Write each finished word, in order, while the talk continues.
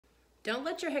Don't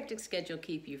let your hectic schedule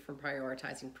keep you from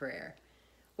prioritizing prayer.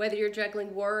 Whether you're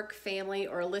juggling work, family,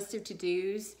 or a list of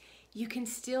to-dos, you can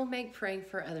still make praying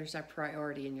for others a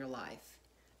priority in your life.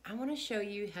 I want to show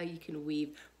you how you can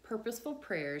weave purposeful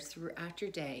prayers throughout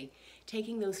your day,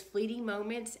 taking those fleeting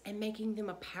moments and making them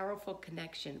a powerful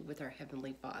connection with our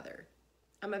Heavenly Father.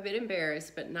 I'm a bit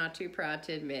embarrassed, but not too proud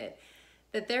to admit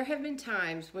that there have been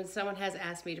times when someone has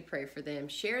asked me to pray for them,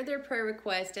 share their prayer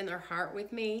request and their heart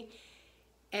with me,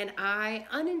 and I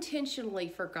unintentionally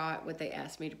forgot what they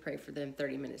asked me to pray for them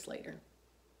 30 minutes later.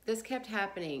 This kept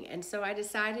happening, and so I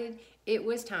decided it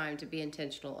was time to be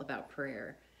intentional about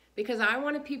prayer, because I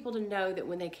wanted people to know that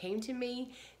when they came to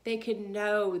me, they could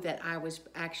know that I was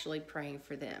actually praying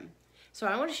for them. So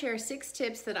I want to share 6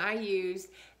 tips that I use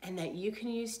and that you can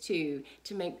use too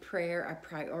to make prayer a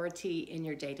priority in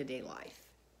your day-to-day life.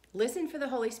 Listen for the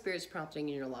Holy Spirit's prompting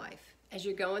in your life. As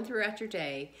you're going throughout your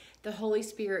day, the Holy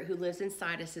Spirit who lives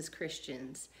inside us as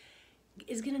Christians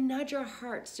is going to nudge our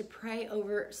hearts to pray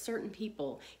over certain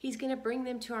people. He's going to bring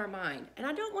them to our mind. And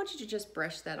I don't want you to just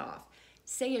brush that off.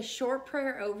 Say a short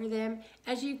prayer over them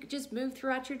as you just move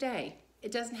throughout your day.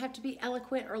 It doesn't have to be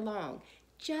eloquent or long.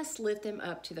 Just lift them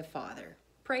up to the Father.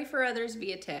 Pray for others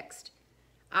via text.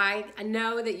 I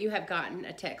know that you have gotten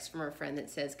a text from a friend that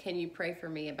says, can you pray for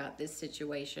me about this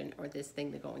situation or this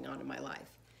thing that's going on in my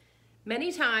life?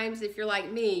 Many times, if you're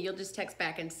like me, you'll just text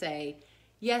back and say,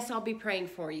 yes, I'll be praying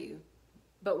for you.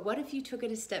 But what if you took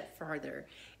it a step farther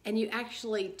and you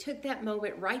actually took that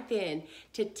moment right then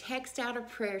to text out a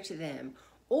prayer to them,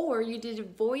 or you did a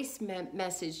voice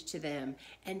message to them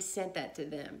and sent that to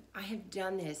them? I have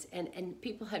done this, and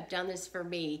people have done this for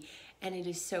me, and it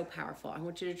is so powerful. I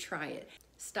want you to try it.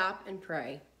 Stop and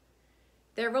pray.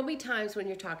 There will be times when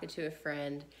you're talking to a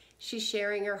friend, she's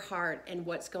sharing her heart and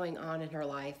what's going on in her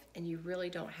life, and you really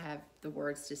don't have the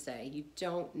words to say. You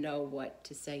don't know what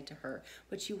to say to her,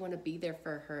 but you want to be there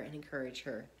for her and encourage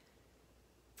her.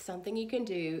 Something you can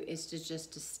do is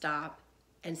to stop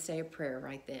and say a prayer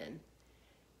right then.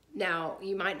 Now,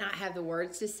 you might not have the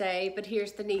words to say, but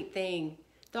here's the neat thing.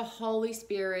 The Holy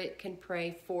Spirit can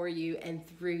pray for you and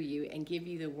through you and give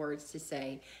you the words to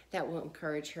say that will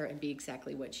encourage her and be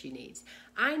exactly what she needs.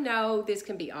 I know this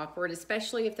can be awkward,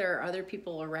 especially if there are other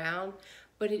people around,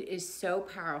 but it is so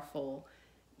powerful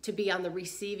to be on the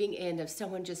receiving end of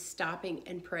someone just stopping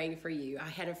and praying for you. I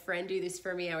had a friend do this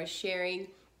for me. I was sharing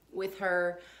with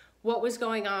her what was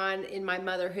going on in my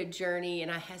motherhood journey, and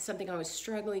I had something I was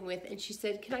struggling with, and she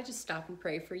said, can I just stop and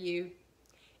pray for you?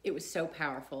 It was so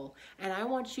powerful, and I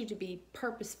want you to be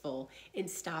purposeful in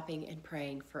stopping and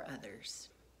praying for others.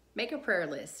 Make a prayer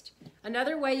list.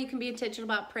 Another way you can be intentional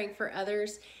about praying for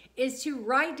others is to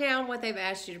write down what they've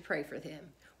asked you to pray for them.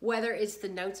 Whether it's the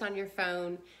notes on your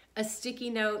phone, a sticky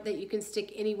note that you can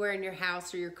stick anywhere in your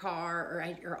house or your car or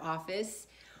at your office,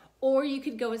 or you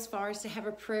could go as far as to have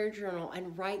a prayer journal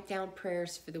and write down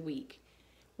prayers for the week.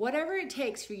 Whatever it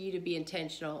takes for you to be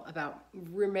intentional about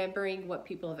remembering what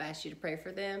people have asked you to pray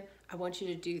for them, I want you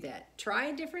to do that.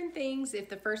 Try different things if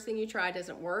the first thing you try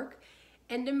doesn't work,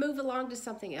 and to move along to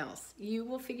something else. You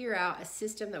will figure out a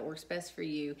system that works best for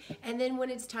you. And then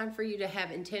when it's time for you to have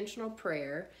intentional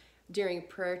prayer during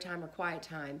prayer time or quiet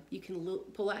time, you can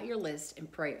pull out your list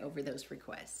and pray over those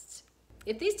requests.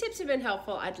 If these tips have been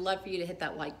helpful, I'd love for you to hit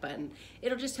that like button.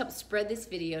 It'll just help spread this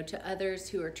video to others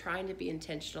who are trying to be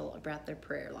intentional about their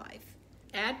prayer life.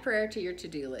 Add prayer to your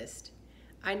to-do list.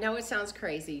 I know it sounds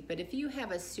crazy, but if you have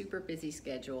a super busy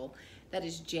schedule that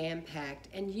is jam-packed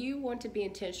and you want to be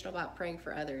intentional about praying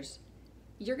for others,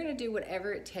 you're going to do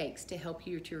whatever it takes to help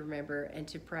you to remember and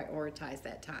to prioritize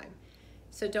that time.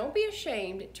 So don't be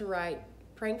ashamed to write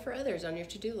praying for others on your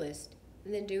to-do list,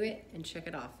 and then do it and check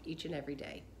it off each and every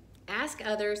day. Ask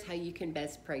others how you can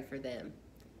best pray for them.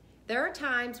 There are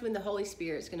times when the Holy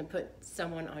Spirit is going to put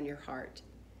someone on your heart.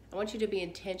 I want you to be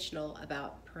intentional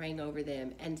about praying over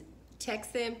them and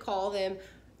text them, call them,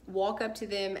 walk up to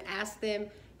them, ask them,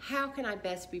 how can I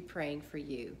best be praying for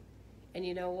you? And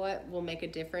you know what will make a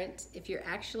difference? If you're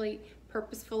actually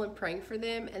purposeful in praying for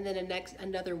them, and then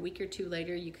another week or two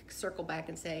later, you can circle back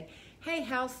and say, hey,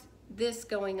 how's this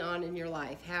going on in your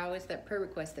life? How is that prayer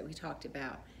request that we talked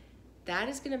about? That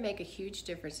is going to make a huge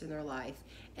difference in their life,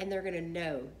 and they're going to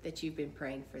know that you've been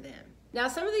praying for them. Now,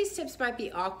 some of these tips might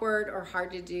be awkward or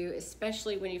hard to do,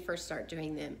 especially when you first start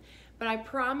doing them. But I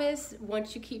promise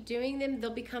once you keep doing them,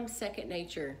 they'll become second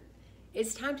nature.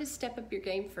 It's time to step up your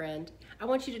game, friend. I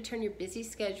want you to turn your busy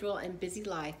schedule and busy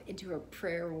life into a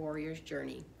prayer warrior's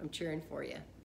journey. I'm cheering for you.